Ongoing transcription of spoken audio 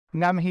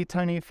Ngā mihi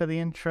Tony for the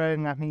intro,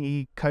 ngā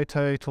mihi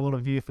koutou to all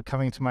of you for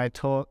coming to my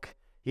talk.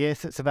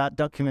 Yes, it's about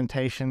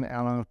documentation,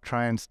 and I'll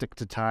try and stick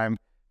to time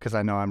because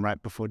I know I'm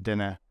right before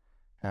dinner.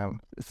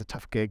 It's a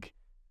tough gig.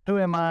 Who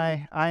am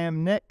I? I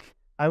am Nick.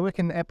 I work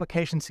in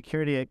application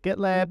security at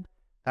GitLab.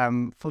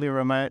 I'm fully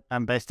remote.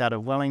 I'm based out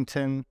of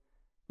Wellington.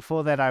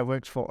 Before that, I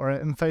worked for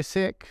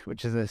InfoSec,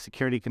 which is a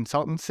security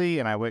consultancy,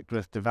 and I worked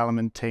with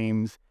development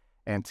teams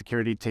and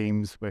security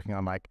teams working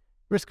on like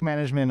risk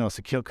management or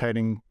secure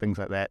coding, things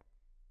like that.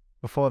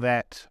 Before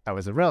that, I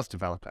was a Rails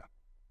developer.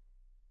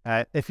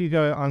 If you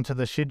go onto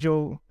the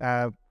schedule,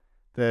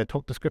 the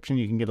talk description,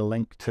 you can get a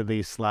link to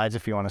these slides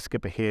if you want to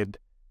skip ahead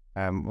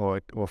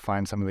or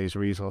find some of these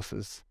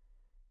resources.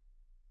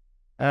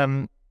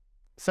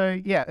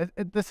 So yeah,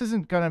 this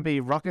isn't going to be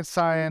rocket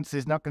science.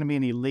 There's not going to be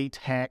any elite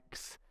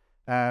hacks.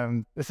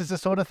 This is the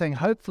sort of thing,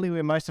 hopefully,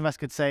 where most of us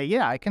could say,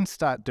 yeah, I can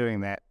start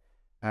doing that.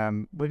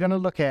 We're going to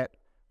look at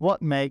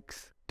what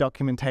makes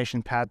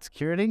documentation powered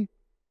security.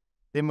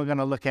 Then we're going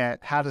to look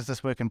at how does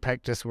this work in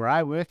practice where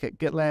I work at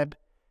GitLab,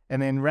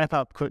 and then wrap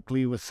up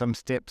quickly with some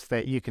steps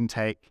that you can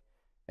take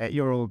at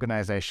your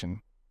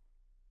organization.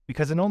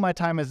 Because in all my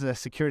time as a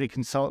security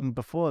consultant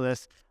before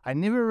this, I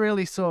never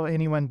really saw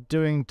anyone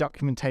doing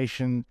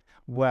documentation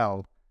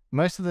well.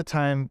 Most of the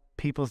time,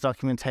 people's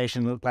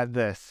documentation looked like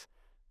this.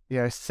 You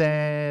know,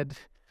 sad,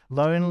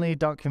 lonely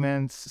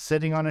documents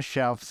sitting on a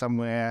shelf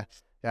somewhere,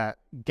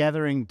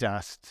 gathering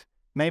dust.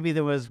 Maybe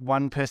there was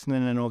one person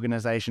in an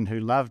organization who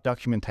loved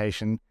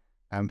documentation.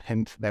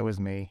 Hint, that was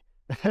me.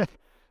 You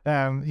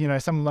know,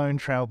 some lone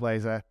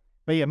trailblazer.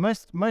 But yeah,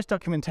 most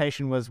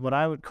documentation was what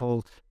I would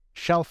call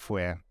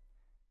shelfware.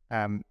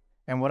 And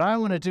what I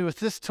want to do with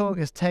this talk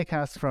is take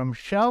us from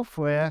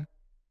shelfware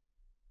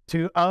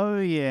to, oh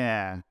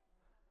yeah.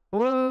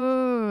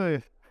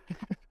 Whoa!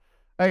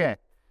 Okay,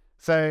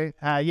 so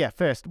yeah,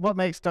 first, what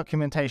makes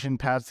documentation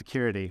powered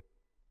security?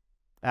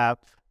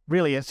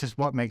 Really, it's just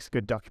what makes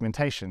good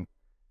documentation.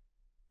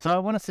 So I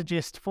want to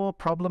suggest 4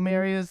 problem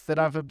areas that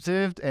I've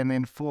observed, and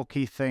then 4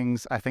 key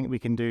things I think we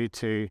can do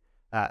to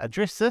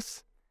address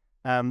this.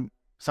 So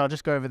I'll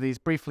just go over these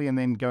briefly and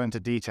then go into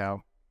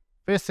detail.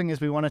 First thing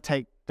is we want to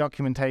take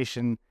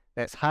documentation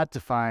that's hard to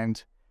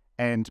find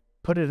and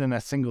put it in a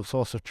single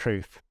source of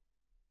truth.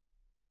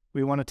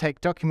 We want to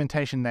take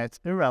documentation that's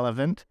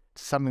irrelevant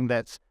to something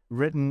that's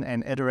written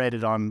and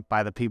iterated on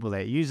by the people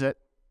that use it.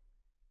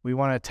 We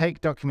want to take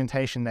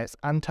documentation that's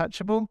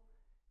untouchable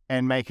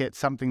and make it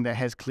something that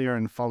has clear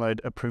and followed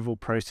approval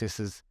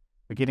processes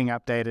for getting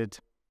updated.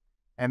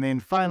 And then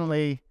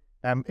finally,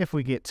 if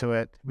we get to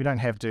it, we don't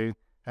have to,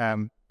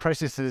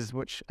 processes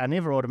which are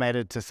never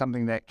automated to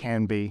something that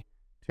can be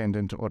turned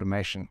into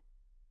automation.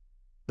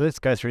 So let's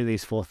go through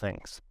these 4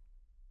 things.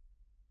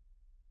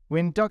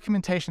 When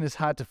documentation is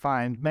hard to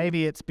find,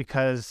 maybe it's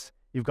because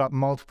you've got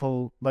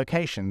multiple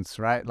locations,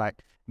 right?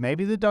 Like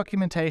maybe the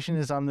documentation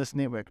is on this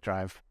network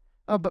drive.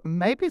 Oh, but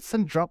maybe it's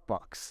in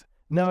Dropbox.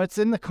 No, it's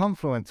in the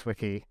Confluence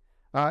wiki.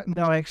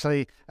 No,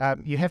 actually,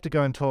 you have to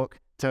go and talk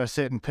to a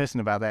certain person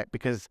about that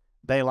because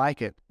they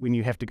like it when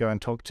you have to go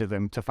and talk to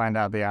them to find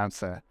out the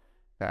answer.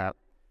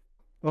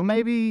 Or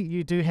maybe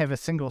you do have a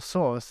single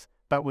source,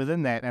 but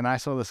within that, and I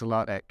saw this a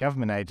lot at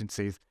government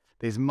agencies,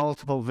 there's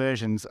multiple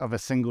versions of a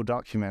single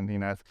document, you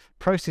know,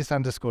 process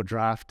underscore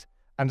draft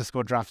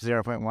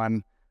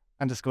 0.1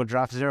 underscore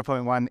draft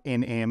 0.1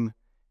 NM.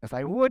 It's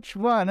like, which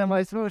one am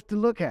I supposed to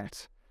look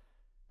at?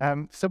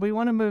 So we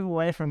want to move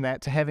away from that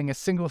to having a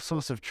single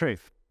source of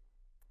truth,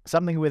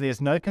 something where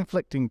there's no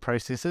conflicting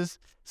processes,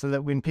 so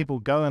that when people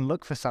go and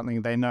look for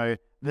something, they know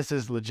this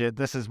is legit,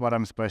 this is what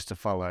I'm supposed to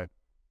follow.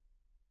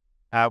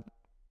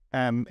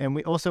 And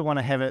we also want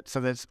to have it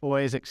so that it's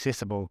always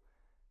accessible.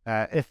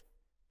 If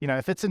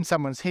it's in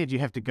someone's head, you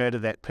have to go to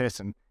that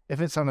person. If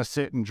it's on a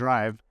certain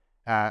drive,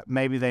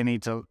 maybe they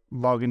need to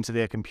log into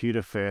their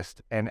computer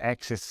first and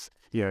access,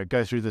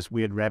 go through this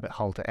weird rabbit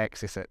hole to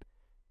access it.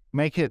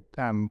 Make it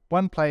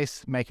one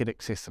place, make it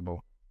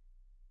accessible.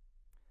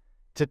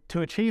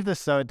 To achieve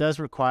this, though, it does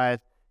require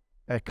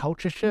a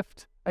culture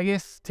shift, I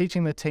guess,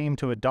 teaching the team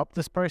to adopt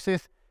this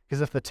process, because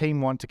if the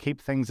team want to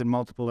keep things in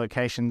multiple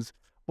locations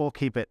or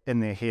keep it in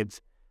their heads,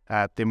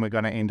 then we're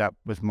going to end up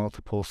with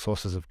multiple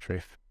sources of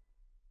truth.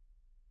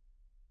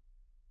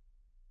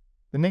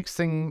 The next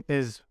thing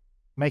is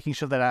making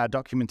sure that our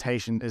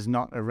documentation is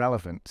not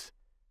irrelevant.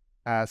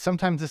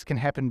 Sometimes this can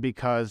happen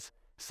because,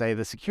 say,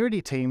 the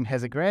security team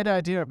has a great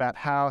idea about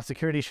how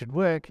security should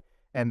work,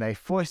 and they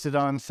force it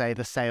on, say,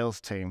 the sales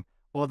team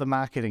or the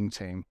marketing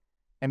team.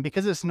 And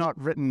because it's not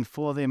written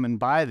for them and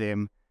by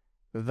them,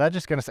 they're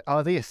just going to say,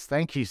 oh, yes,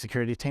 thank you,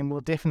 security team, we'll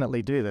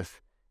definitely do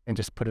this, and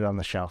just put it on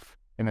the shelf,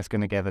 and it's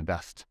going to gather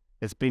dust.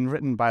 It's been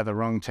written by the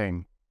wrong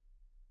team.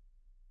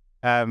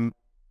 If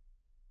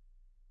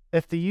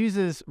the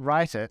users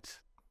write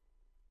it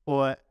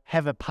or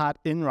have a part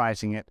in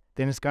writing it,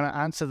 then it's going to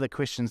answer the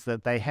questions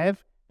that they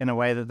have in a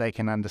way that they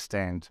can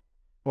understand,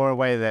 or a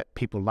way that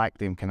people like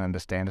them can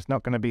understand. It's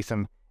not going to be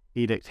some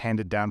edict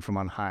handed down from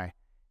on high.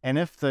 And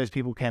if those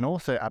people can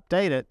also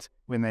update it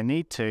when they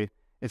need to,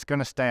 it's going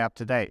to stay up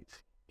to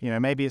date.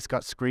 maybe it's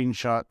got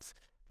screenshots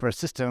for a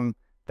system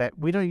that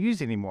we don't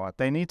use anymore.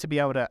 They need to be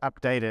able to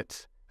update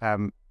it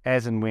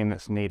as and when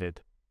it's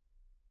needed.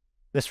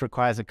 This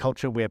requires a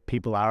culture where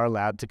people are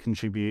allowed to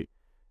contribute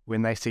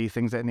when they see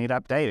things that need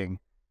updating.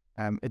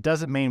 It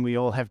doesn't mean we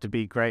all have to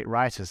be great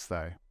writers,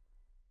 though.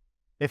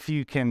 If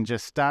you can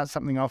just start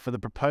something off with a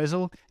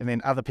proposal, and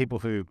then other people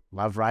who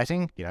love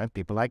writing,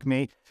 people like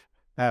me,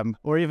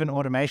 or even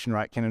automation,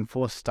 right, can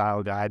enforce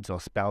style guides or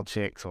spell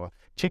checks or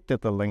check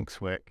that the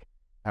links work.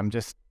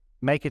 Just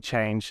make a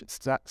change,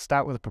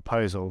 start with a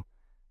proposal,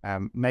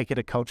 make it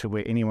a culture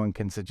where anyone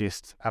can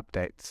suggest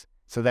updates,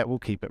 so that will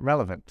keep it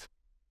relevant.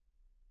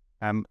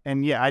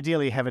 And yeah,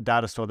 ideally have a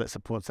data store that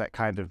supports that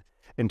kind of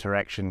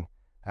interaction.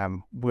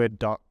 Word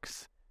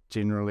docs,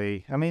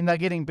 generally. I mean, they're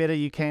getting better.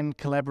 You can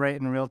collaborate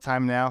in real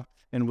time now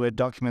in Word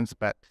documents,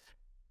 but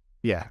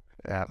yeah,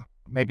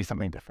 maybe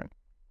something different.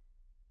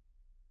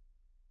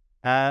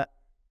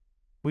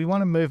 We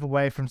want to move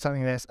away from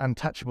something that's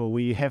untouchable,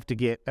 where you have to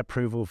get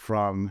approval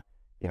from,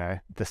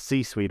 the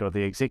C-suite or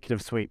the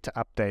executive suite to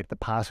update the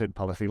password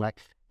policy.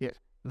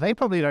 They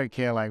probably don't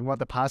care what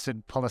the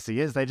password policy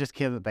is. They just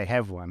care that they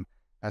have one.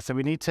 So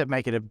we need to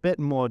make it a bit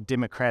more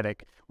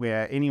democratic,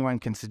 where anyone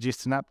can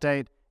suggest an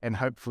update, and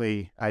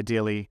hopefully,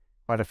 ideally,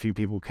 quite a few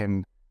people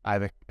can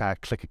either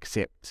click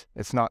accept.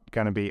 It's not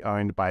going to be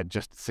owned by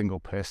just a single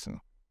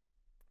person.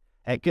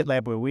 At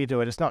GitLab, where we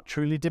do it, it's not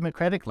truly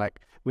democratic.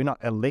 We're not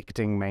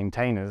electing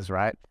maintainers,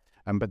 right?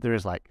 But there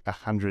is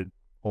 100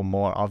 or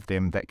more of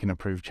them that can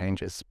approve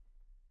changes.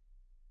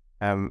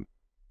 And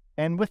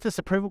with this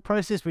approval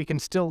process, we can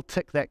still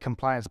tick that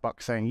compliance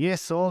box saying,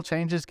 yes, all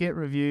changes get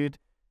reviewed.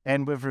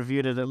 And we've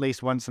reviewed it at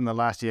least once in the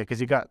last year, because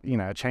you got,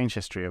 a change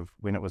history of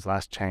when it was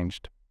last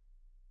changed.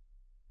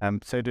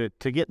 So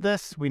to get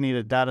this, we need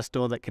a data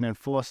store that can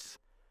enforce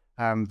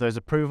those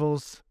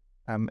approvals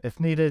if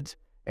needed,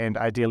 and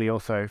ideally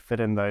also fit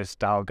in those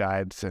style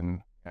guides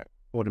and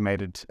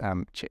automated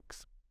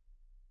checks.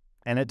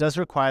 And it does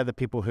require the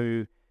people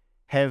who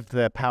have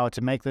the power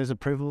to make those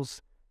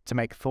approvals to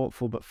make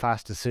thoughtful but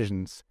fast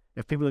decisions.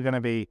 If people are going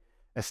to be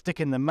a stick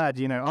in the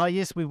mud, oh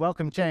yes, we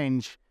welcome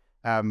change,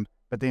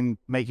 but then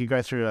make you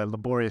go through a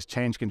laborious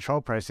change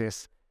control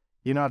process,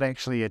 you're not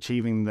actually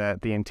achieving the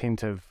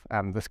intent of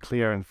this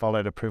clear and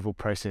followed approval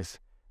process,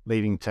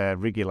 leading to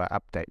regular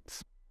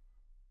updates.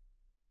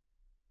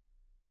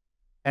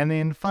 And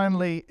then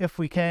finally, if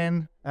we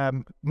can,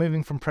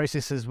 moving from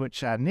processes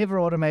which are never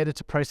automated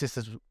to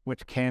processes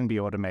which can be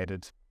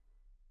automated.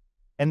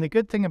 And the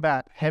good thing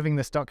about having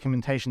this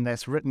documentation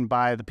that's written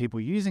by the people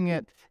using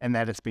it and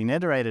that it's been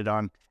iterated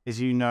on is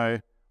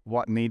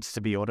what needs to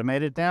be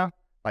automated now.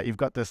 You've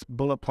got this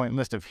bullet point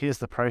list of here's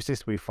the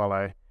process we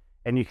follow,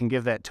 and you can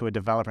give that to a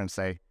developer and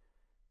say,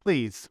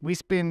 please, we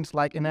spend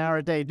an hour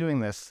a day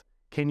doing this.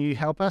 Can you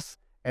help us?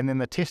 And then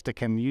the tester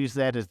can use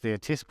that as their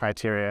test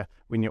criteria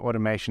when your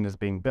automation is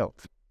being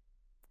built.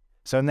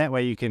 So in that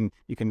way, you can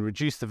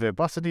reduce the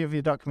verbosity of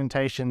your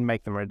documentation,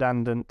 make them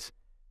redundant.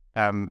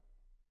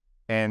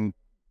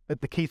 But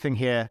the key thing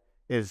here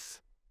is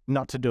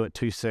not to do it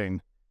too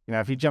soon.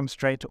 If you jump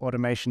straight to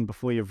automation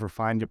before you've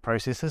refined your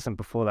processes and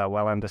before they're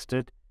well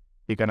understood,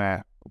 you're going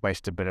to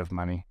waste a bit of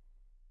money.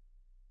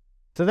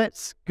 So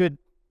that's good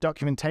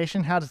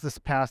documentation. How does this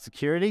power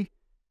security?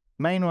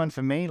 Main one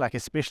for me,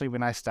 especially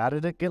when I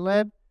started at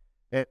GitLab,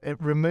 it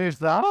removes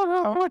the, oh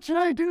no, what should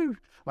I do?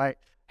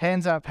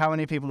 Hands up, how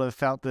many people have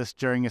felt this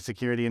during a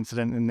security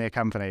incident in their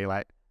company?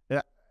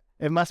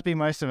 It must be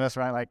most of us,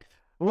 right?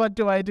 What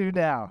do I do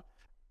now?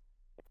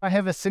 If I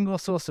have a single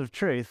source of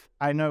truth,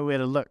 I know where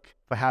to look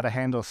for how to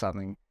handle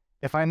something.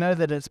 If I know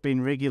that it's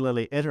been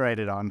regularly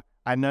iterated on,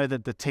 I know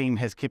that the team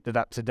has kept it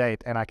up to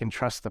date and I can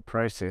trust the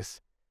process.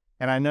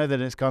 And I know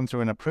that it's gone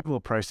through an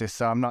approval process,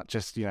 so I'm not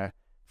just,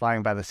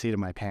 flying by the seat of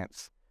my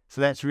pants. So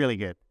that's really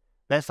good.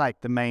 That's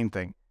the main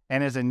thing.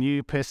 And as a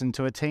new person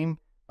to a team,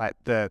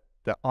 the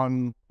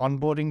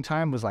onboarding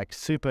time was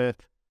super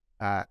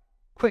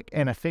quick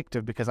and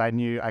effective because I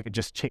knew I could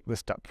just check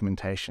this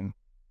documentation.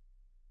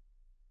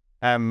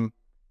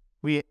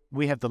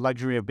 We have the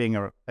luxury of being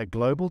a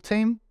global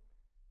team.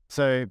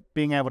 So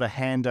being able to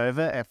hand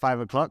over at 5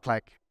 o'clock,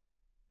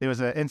 there was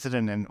an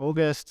incident in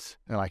August,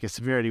 a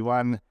severity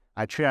 1.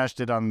 I triaged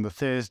it on the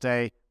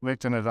Thursday,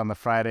 worked on it on the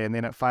Friday, and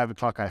then at 5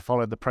 o'clock, I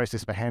followed the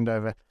process for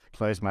handover,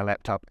 closed my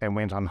laptop, and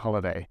went on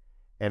holiday.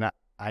 And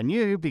I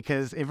knew,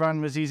 because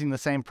everyone was using the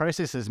same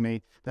process as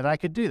me, that I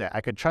could do that. I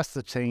could trust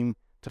the team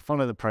to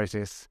follow the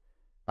process.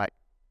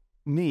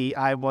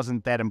 I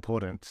wasn't that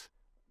important.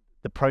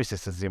 The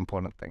process is the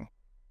important thing.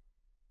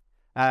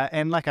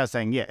 And like I was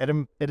saying,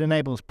 it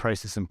enables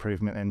process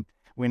improvement. And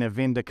when a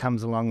vendor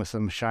comes along with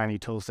some shiny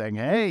tool saying,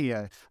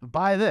 hey,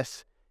 buy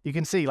this, you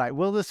can see,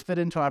 will this fit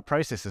into our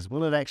processes?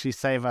 Will it actually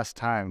save us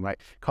time?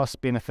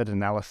 Cost-benefit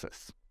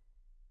analysis.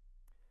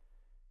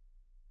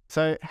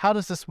 So how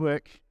does this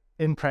work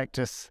in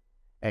practice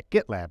at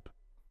GitLab?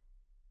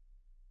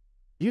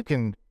 You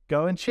can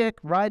go and check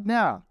right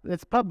now.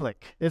 It's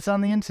public. It's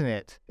on the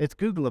internet. It's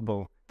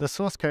Googleable. The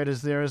source code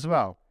is there as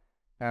well.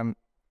 Our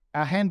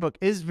handbook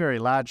is very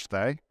large,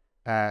 though.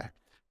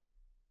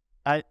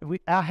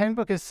 Our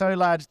handbook is so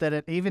large that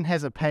it even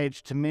has a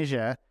page to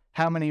measure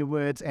how many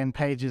words and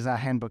pages our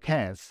handbook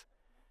has.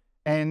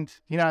 And,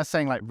 I was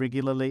saying like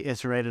regularly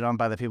iterated on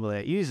by the people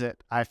that use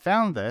it. I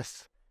found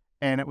this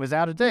and it was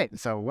out of date.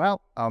 So,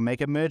 well, I'll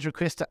make a merge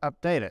request to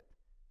update it.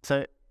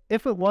 So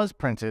if it was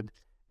printed,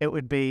 it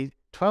would be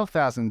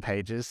 12,000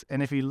 pages.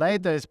 And if you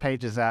laid those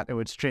pages out, it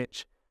would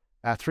stretch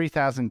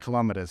 3,000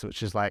 kilometers,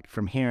 which is like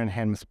from here in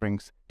Ham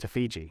Springs to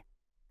Fiji.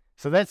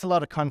 So that's a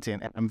lot of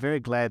content. And I'm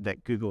very glad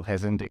that Google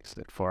has indexed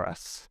it for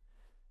us.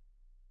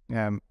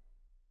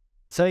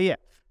 So yeah,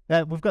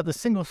 we've got the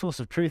single source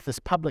of truth, this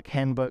public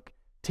handbook.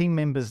 Team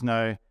members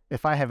know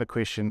if I have a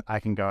question,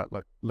 I can go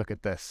look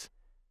at this.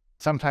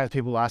 Sometimes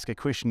people ask a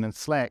question in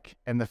Slack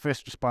and the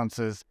first response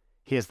is,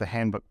 here's the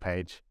handbook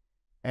page.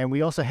 And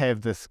we also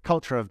have this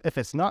culture of if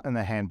it's not in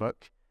the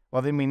handbook,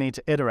 well, then we need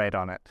to iterate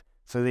on it.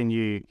 So then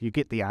you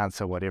get the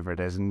answer, whatever it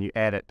is, and you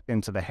add it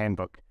into the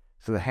handbook.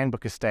 So the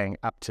handbook is staying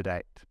up to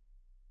date.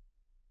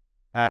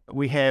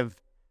 We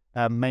have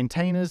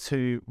maintainers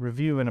who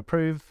review and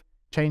approve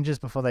changes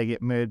before they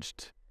get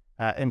merged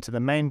into the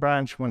main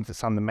branch. Once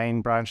it's on the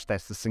main branch,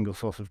 that's the single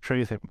source of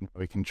truth.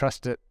 We can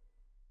trust it.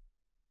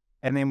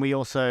 And then we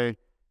also,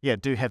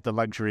 do have the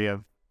luxury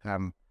of,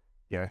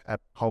 a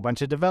whole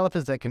bunch of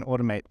developers that can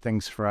automate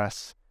things for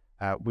us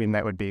when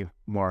that would be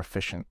more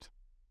efficient.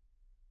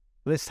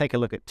 Let's take a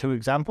look at 2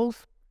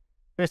 examples.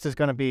 First is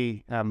going to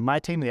be my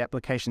team, the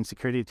application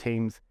security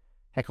team's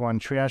HackerOne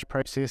triage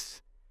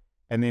process.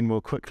 And then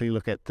we'll quickly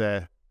look at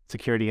the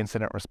security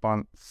incident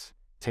response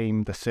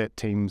team, the CERT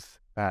team's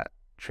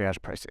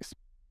triage process.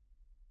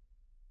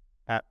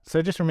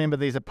 So just remember,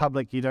 these are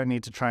public. You don't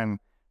need to try and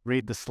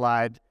read the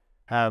slide.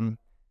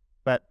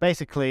 But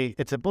basically,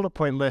 it's a bullet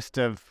point list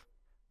of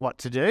what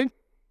to do,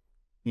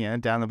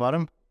 down the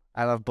bottom.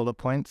 I love bullet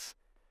points.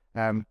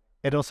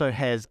 It also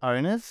has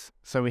owners.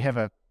 So we have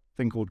a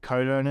thing called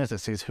code owners. It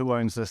says who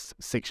owns this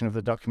section of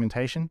the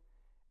documentation.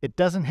 It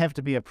doesn't have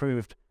to be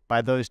approved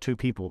by those 2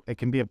 people. It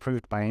can be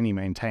approved by any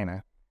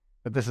maintainer.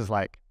 But this is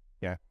like,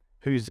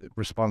 who's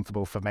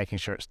responsible for making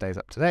sure it stays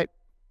up to date.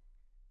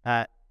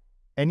 And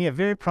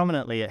very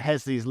prominently, it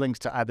has these links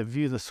to either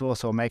view the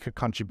source or make a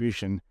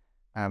contribution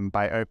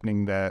by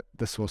opening the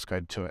source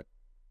code to it.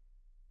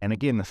 And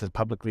again, this is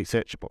publicly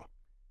searchable.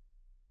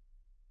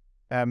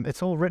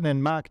 It's all written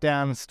in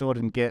Markdown, stored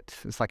in Git.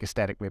 It's like a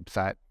static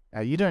website.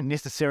 You don't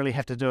necessarily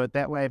have to do it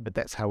that way, but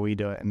that's how we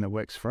do it, and it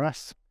works for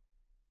us.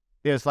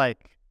 There's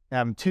like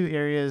 2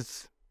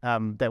 areas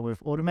that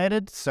we've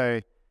automated.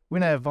 So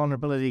when a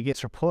vulnerability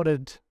gets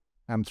reported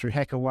through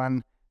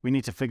HackerOne, we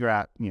need to figure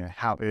out,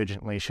 how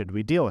urgently should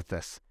we deal with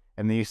this?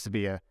 And there used to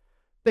be a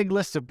big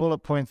list of bullet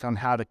points on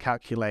how to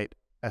calculate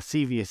a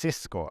CVSS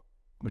score,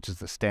 which is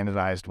the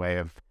standardized way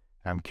of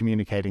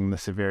communicating the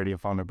severity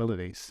of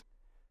vulnerabilities.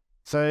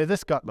 So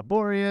this got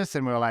laborious,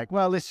 and we were like,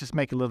 well, let's just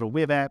make a little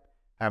web app,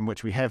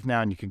 which we have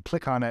now, and you can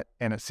click on it,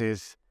 and it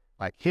says,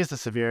 like, here's the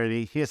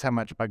severity, here's how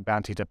much bug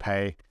bounty to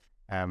pay,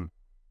 and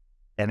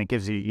it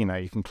gives you,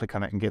 you can click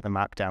on it and get the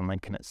Markdown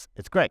link, and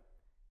it's great.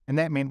 And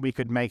that meant we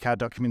could make our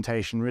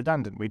documentation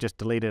redundant. We just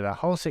deleted a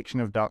whole section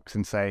of docs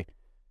and say,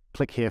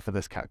 click here for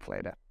this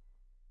calculator.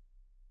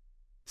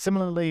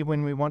 Similarly,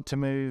 when we want to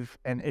move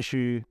an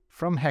issue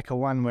from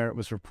HackerOne where it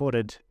was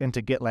reported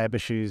into GitLab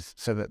issues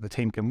so that the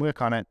team can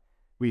work on it,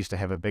 we used to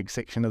have a big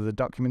section of the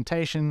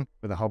documentation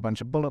with a whole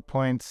bunch of bullet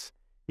points.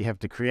 You have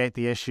to create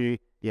the issue.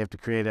 You have to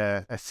create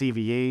a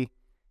CVE.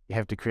 You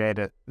have to create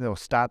or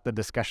start the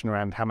discussion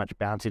around how much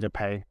bounty to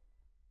pay.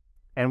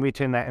 And we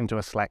turn that into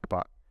a Slack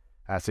bot.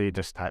 So you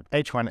just type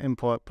H1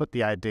 import, put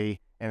the ID,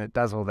 and it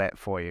does all that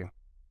for you.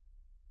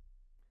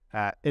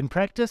 In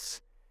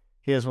practice,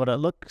 here's what it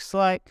looks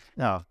like.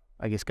 Oh,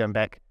 I guess going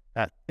back,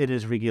 it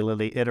is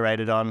regularly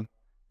iterated on.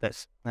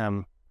 That's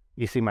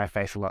you see my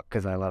face a lot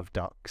because I love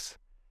docs.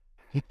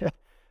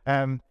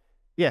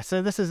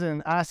 So this is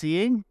an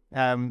RCE.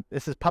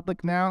 This is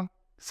public now,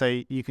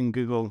 so you can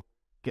Google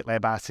GitLab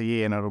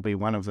RCE and it'll be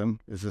one of them,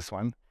 is this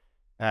one.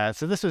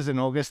 So this was in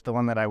August, the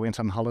one that I went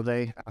on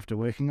holiday after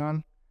working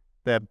on.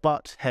 The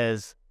bot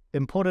has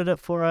imported it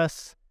for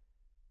us.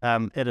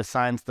 It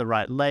assigns the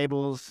right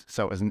labels,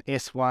 so it was an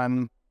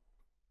S1.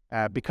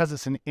 Because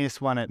it's an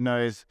S1, it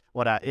knows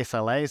what our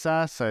SLAs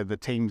are, so the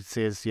team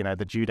says,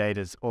 the due date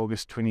is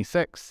August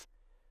 26th.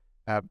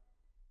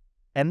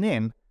 And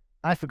then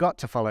I forgot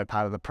to follow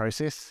part of the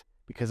process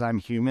because I'm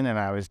human and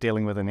I was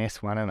dealing with an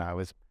S1 and I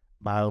was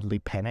mildly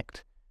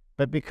panicked.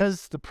 But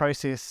because the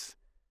process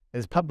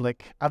is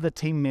public, other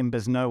team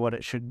members know what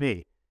it should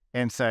be.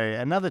 And so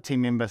another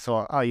team member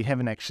thought, oh, you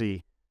haven't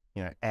actually,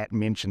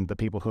 mentioned the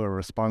people who are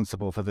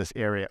responsible for this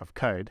area of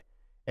code.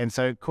 And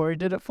so Corey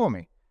did it for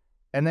me.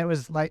 And that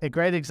was like a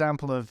great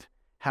example of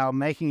how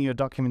making your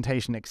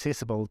documentation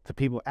accessible to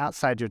people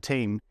outside your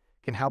team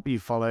can help you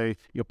follow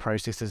your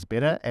processes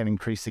better and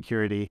increase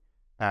security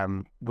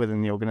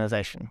within the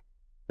organization.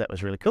 That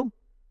was really cool.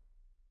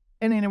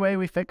 And anyway,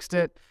 we fixed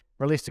it,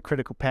 released a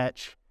critical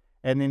patch,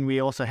 and then we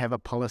also have a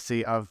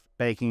policy of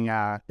making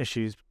our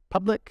issues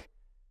public.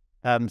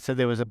 So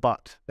there was a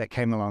bot that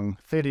came along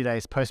 30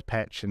 days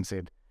post-patch and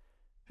said,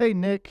 hey,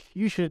 Nick,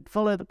 you should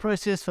follow the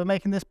process for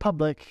making this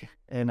public.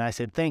 And I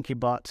said, thank you,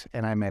 bot,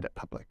 and I made it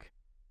public.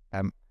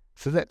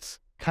 So that's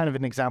kind of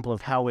an example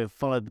of how we've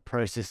followed the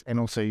process and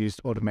also used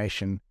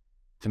automation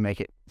to make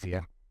it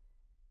easier.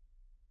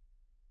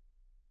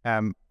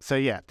 So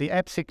yeah, the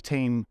AppSec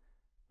team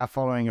are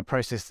following a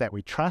process that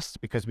we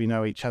trust because we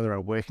know each other are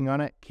working on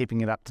it,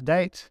 keeping it up to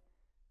date.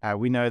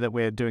 We know that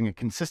we're doing it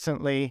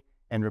consistently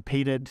and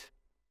repeated.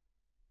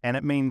 And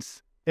it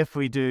means if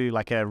we do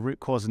like a root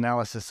cause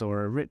analysis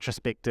or a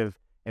retrospective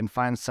and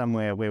find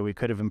somewhere where we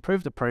could have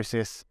improved the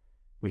process,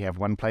 we have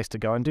one place to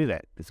go and do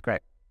that. It's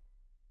great.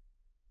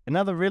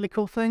 Another really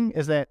cool thing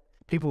is that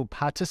people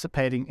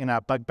participating in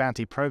our bug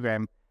bounty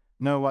program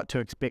know what to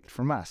expect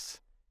from us,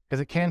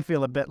 because it can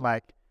feel a bit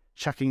like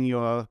chucking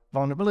your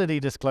vulnerability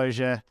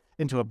disclosure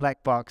into a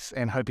black box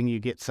and hoping you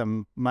get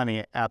some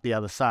money out the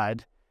other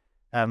side.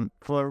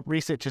 For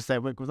researchers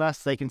that work with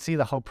us, they can see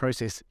the whole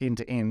process end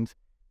to end.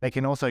 They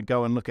can also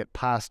go and look at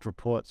past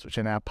reports, which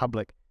are now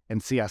public,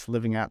 and see us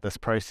living out this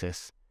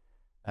process.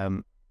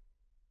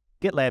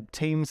 GitLab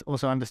teams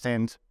also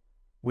understand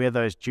where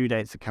those due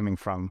dates are coming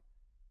from.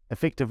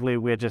 Effectively,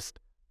 we're just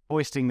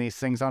hoisting these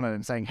things on it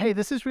and saying, hey,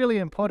 this is really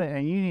important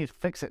and you need to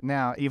fix it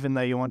now, even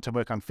though you want to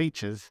work on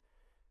features,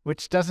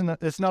 which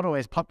it's not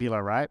always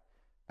popular, right?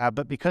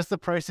 But because the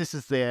process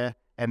is there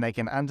and they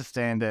can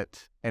understand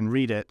it and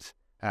read it,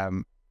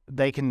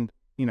 they can,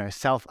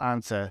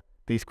 self-answer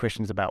these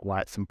questions about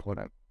why it's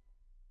important.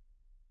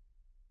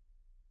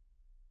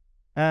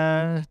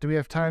 Do we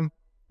have time?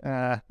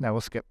 No,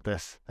 we'll skip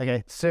this.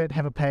 Okay, cert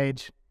have a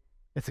page.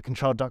 It's a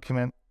controlled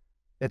document.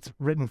 It's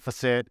written for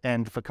cert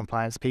and for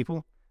compliance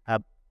people.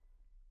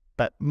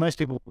 But most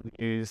people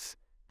use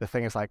the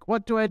things like,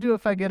 what do I do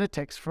if I get a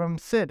text from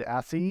Sid,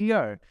 our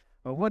CEO?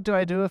 Or what do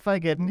I do if I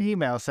get an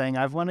email saying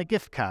I've won a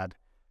gift card?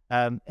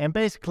 And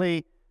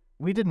basically,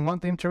 we didn't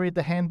want them to read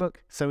the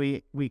handbook, so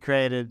we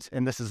created,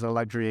 and this is a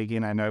luxury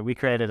again, I know, we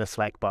created a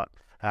Slack bot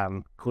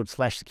called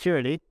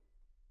 /security,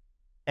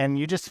 and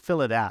you just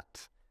fill it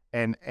out,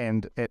 and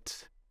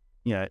it,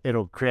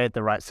 it'll create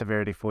the right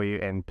severity for you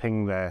and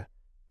ping the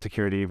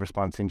security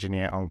response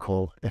engineer on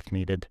call if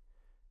needed.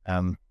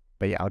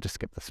 But yeah, I'll just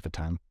skip this for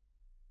time.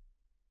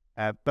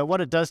 But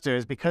what it does do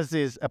is, because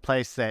there's a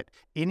place that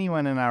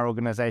anyone in our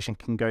organization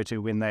can go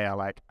to when they are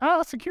like,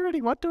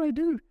 security, what do I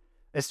do?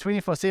 It's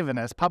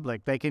 24/7, it's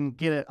public. They can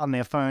get it on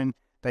their phone.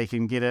 They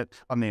can get it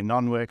on their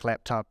non-work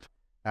laptop.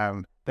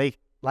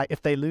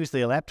 If they lose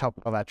their laptop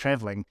while they're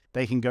traveling,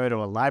 they can go to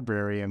a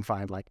library and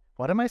find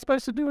what am I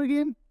supposed to do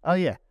again? Oh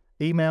yeah,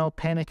 email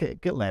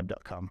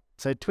panic@gitlab.com.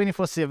 So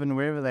 24/7,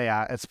 wherever they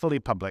are, it's fully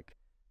public.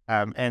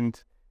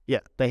 And yeah,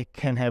 they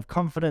can have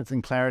confidence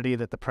and clarity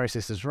that the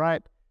process is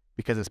right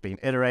because it's been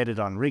iterated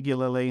on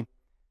regularly.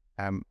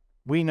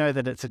 We know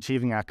that it's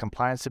achieving our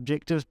compliance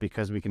objectives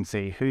because we can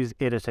see who's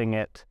editing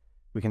it.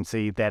 We can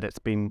see that it's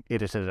been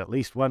edited at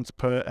least once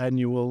per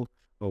annual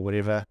or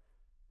whatever.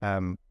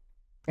 And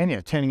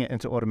turning it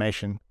into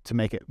automation to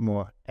make it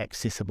more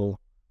accessible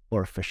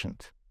or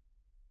efficient.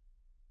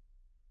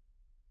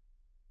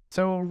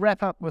 So we'll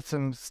wrap up with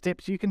some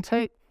steps you can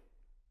take.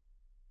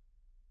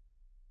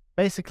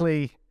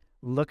 Basically,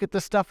 look at the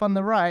stuff on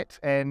the right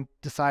and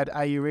decide,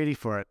 are you ready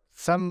for it?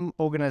 Some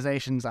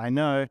organizations I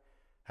know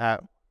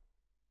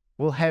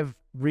will have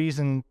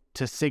reason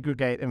to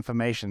segregate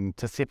information,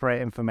 to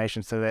separate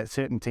information so that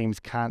certain teams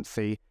can't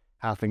see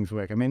how things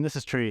work. I mean, this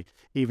is true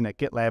even at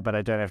GitLab, but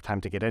I don't have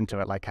time to get into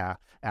it, like our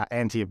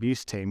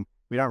anti-abuse team.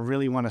 We don't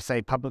really want to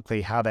say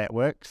publicly how that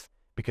works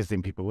because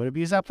then people would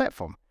abuse our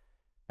platform.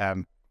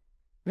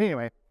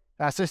 Anyway,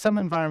 so some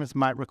environments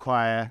might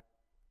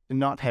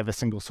not have a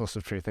single source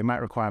of truth. They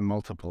might require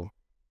multiple.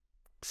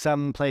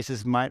 Some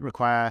places might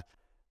require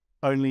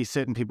only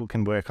certain people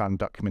can work on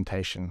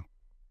documentation.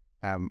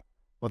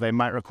 Or they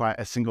might require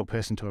a single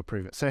person to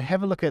approve it. So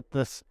have a look at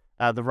this,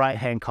 the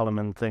right-hand column,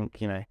 and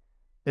think,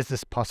 is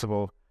this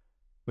possible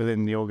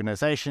within the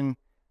organization?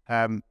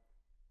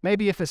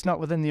 Maybe if it's not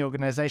within the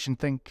organization,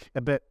 think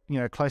a bit,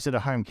 closer to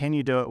home. Can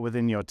you do it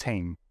within your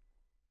team?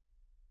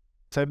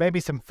 So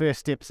maybe some first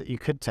steps that you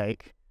could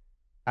take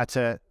are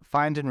to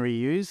find and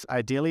reuse,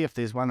 ideally, if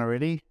there's one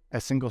already, a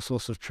single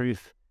source of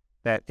truth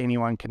that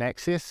anyone can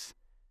access.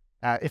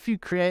 If you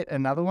create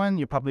another one,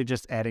 you're probably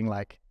just adding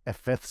a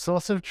fifth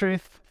source of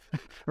truth,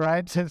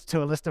 right,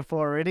 to a list of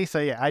 4 already. So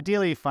yeah,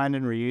 ideally find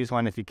and reuse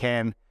one if you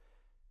can.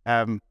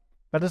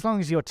 But as long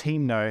as your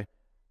team know,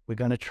 we're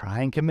going to try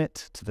and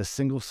commit to the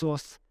single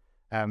source,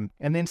 and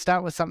then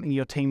start with something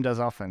your team does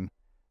often.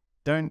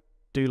 Don't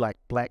do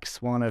black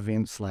swan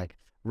events like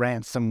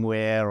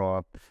ransomware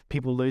or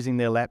people losing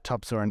their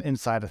laptops or an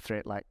insider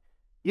threat.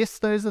 Yes,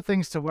 those are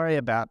things to worry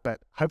about,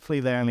 but hopefully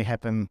they only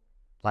happen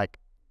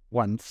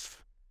once,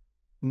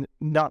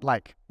 not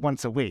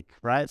once a week,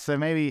 right? So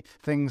maybe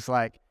things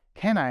like,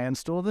 can I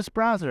install this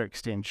browser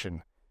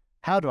extension?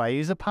 How do I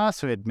use a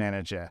password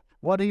manager?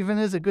 What even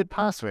is a good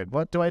password?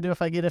 What do I do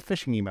if I get a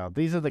phishing email?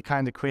 These are the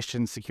kind of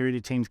questions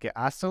security teams get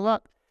asked a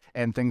lot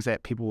and things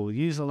that people will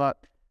use a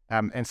lot.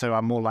 And so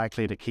are more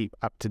likely to keep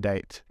up to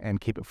date and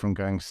keep it from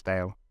going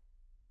stale.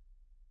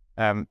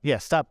 yeah,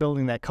 start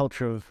building that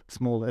culture of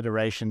small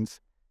iterations.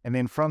 And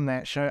then from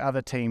that, show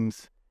other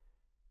teams,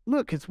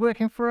 look, it's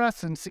working for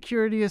us and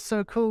security is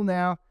so cool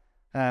now.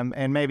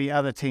 And maybe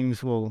other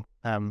teams will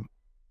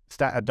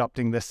start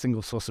adopting this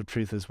single source of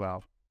truth as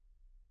well.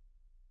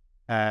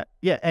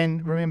 Yeah,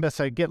 and remember,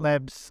 so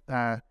GitLab's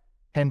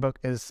handbook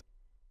is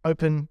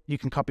open. You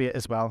can copy it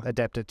as well,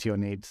 adapt it to your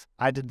needs.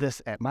 I did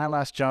this at my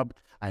last job.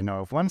 I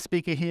know of one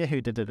speaker here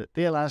who did it at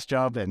their last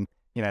job, and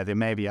there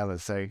may be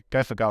others. So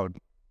go for gold.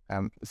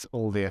 It's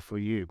all there for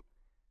you.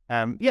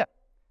 Yeah,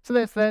 so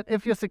that's that.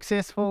 If you're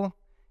successful,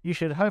 you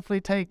should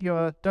hopefully take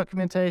your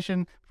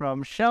documentation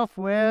from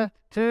shelfware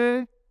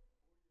to,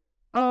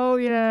 oh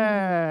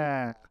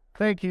yeah,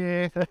 thank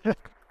you.